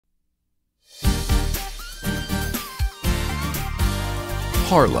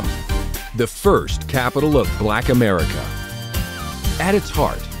Harlem, the first capital of Black America. At its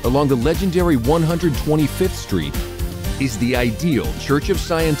heart, along the legendary 125th Street, is the ideal Church of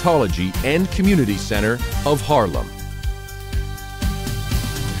Scientology and Community Center of Harlem.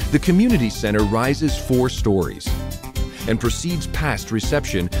 The Community Center rises 4 stories and proceeds past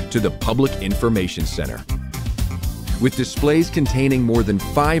reception to the Public Information Center, with displays containing more than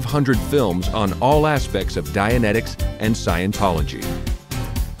 500 films on all aspects of Dianetics and Scientology.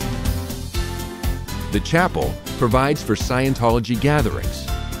 The chapel provides for Scientology gatherings,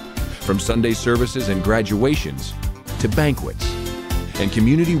 from Sunday services and graduations to banquets and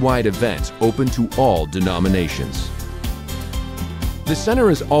community-wide events open to all denominations. The center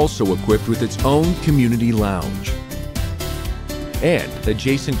is also equipped with its own community lounge and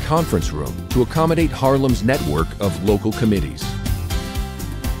adjacent conference room to accommodate Harlem's network of local committees.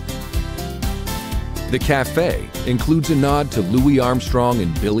 The cafe includes a nod to Louis Armstrong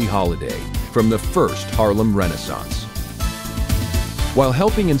and Billie Holiday from the first Harlem Renaissance. While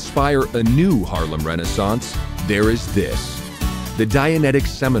helping inspire a new Harlem Renaissance, there is this: the Dianetics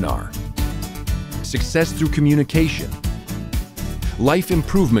Seminar, Success Through Communication, Life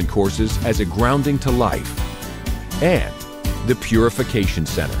Improvement Courses as a Grounding to Life, and the Purification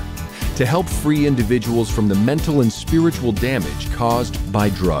Center, to help free individuals from the mental and spiritual damage caused by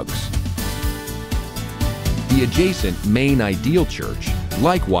drugs. The adjacent main Ideal Church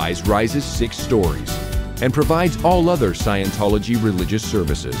likewise rises 6 stories and provides all other Scientology religious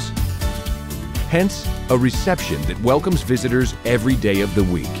services. Hence, a reception that welcomes visitors every day of the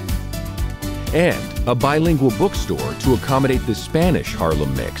week, and a bilingual bookstore to accommodate the Spanish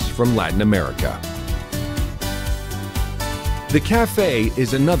Harlem mix from Latin America. The cafe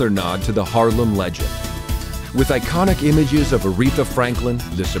is another nod to the Harlem legend, with iconic images of Aretha Franklin,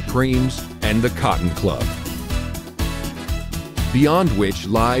 the Supremes, and the Cotton Club, beyond which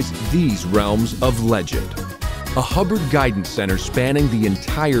lies these realms of legend: a Hubbard Guidance Center spanning the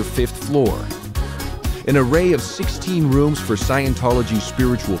entire 5th floor, an array of 16 rooms for Scientology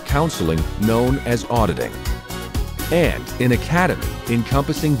spiritual counseling known as auditing, and an academy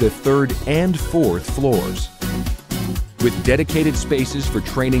encompassing the 3rd and 4th floors, with dedicated spaces for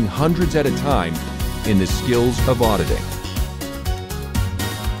training hundreds at a time in the skills of auditing.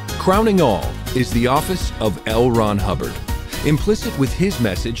 Crowning all is the office of L. Ron Hubbard, implicit with his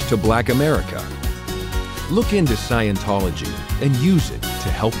message to Black America: look into Scientology and use it to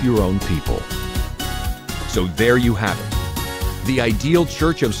help your own people. So there you have it, the ideal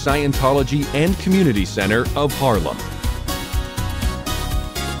Church of Scientology and Community Center of Harlem.